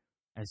die.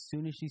 As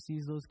soon as she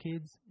sees those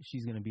kids,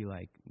 she's going to be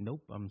like,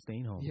 nope, I'm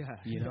staying home. Yeah.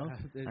 You know,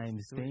 I'm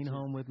staying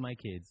home with my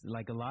kids.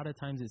 Like a lot of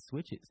times it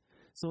switches.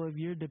 So if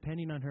you're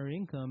depending on her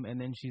income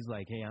and then she's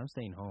like, hey, I'm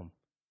staying home.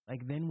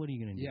 Like, then what are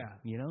you going to do? Yeah.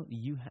 You know,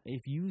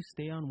 if you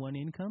stay on one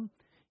income,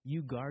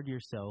 you guard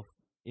yourself.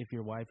 If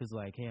your wife is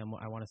like, hey,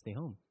 I want to stay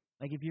home.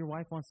 Like if your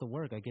wife wants to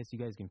work, I guess you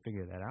guys can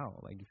figure that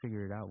out. Like you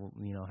figure it out,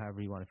 you know, however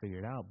you want to figure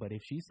it out. But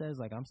if she says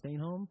like, I'm staying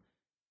home,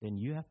 then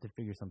you have to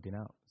figure something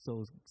out.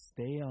 So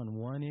stay on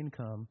one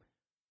income.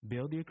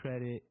 build your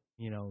credit.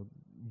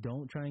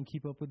 Don't try and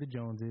keep up with the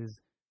Joneses.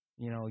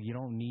 You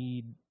don't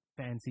need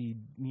fancy,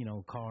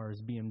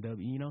 cars,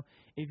 BMW.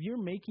 If you're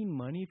making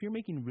money, if you're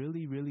making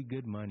really, really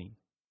good money,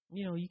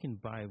 you can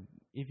buy,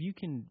 if you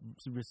can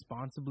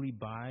responsibly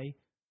buy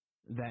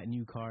that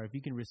new car, if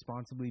you can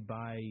responsibly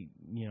buy,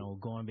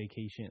 go on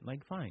vacation,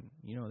 like, fine,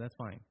 that's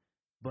fine.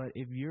 But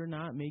if you're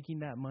not making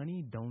that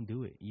money, don't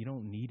do it. You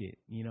don't need it.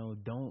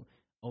 Don't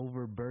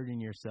overburden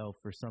yourself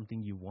for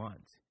something you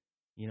want.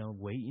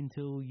 Wait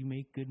until you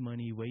make good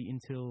money, wait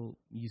until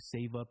you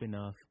save up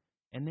enough,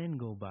 and then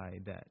go buy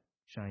that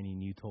shiny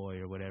new toy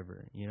or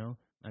whatever,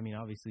 I mean,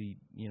 obviously,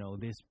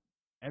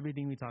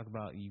 everything we talk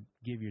about, you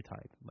give your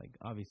tithe. Like,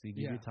 obviously,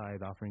 give your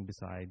tithe offering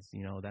besides,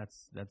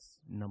 that's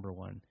number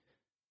one.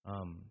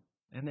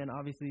 And then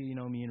obviously,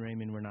 me and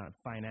Raymond, we're not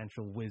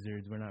financial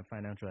wizards. We're not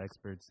financial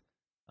experts.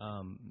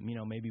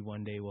 Maybe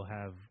one day we'll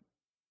have,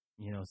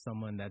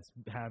 someone that's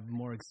have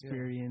more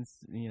experience,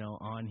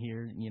 on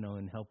here,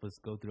 and help us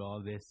go through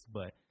all this.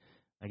 But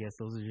I guess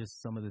those are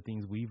just some of the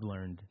things we've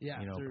learned,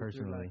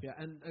 personally. Life,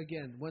 And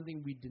again, one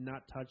thing we did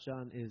not touch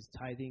on is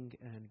tithing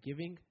and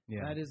giving.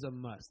 Yeah. That is a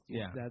must.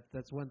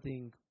 That's one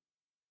thing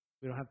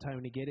we don't have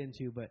time to get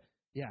into, but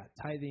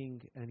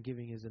tithing and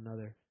giving is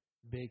another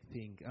big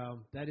thing.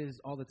 That is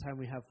all the time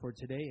we have for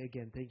today.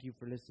 Again, thank you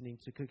for listening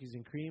to Cookies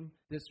and Cream.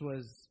 This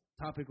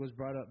topic was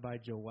brought up by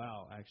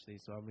Joel, actually,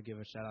 so I'm going to give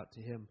a shout out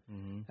to him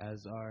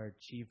as our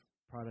chief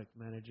product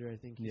manager. I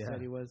think he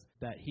said he was,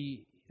 that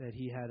he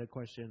had a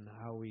question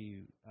how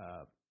we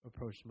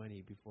approached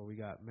money before we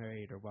got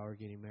married or while we're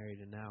getting married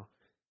and now.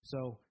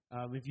 So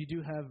if you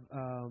do have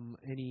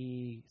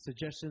any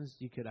suggestions,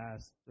 you could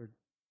ask or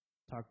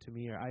talk to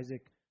me or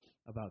Isaac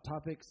about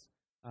topics.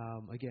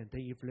 Again,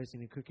 thank you for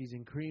listening to Cookies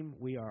and Cream.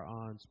 We are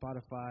on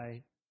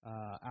Spotify,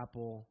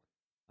 Apple,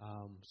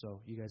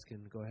 so you guys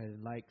can go ahead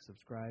and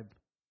subscribe.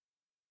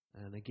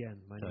 And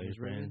again, my name is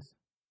Raymond.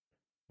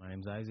 My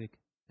name's Isaac.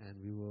 And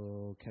we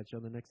will catch you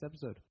on the next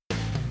episode.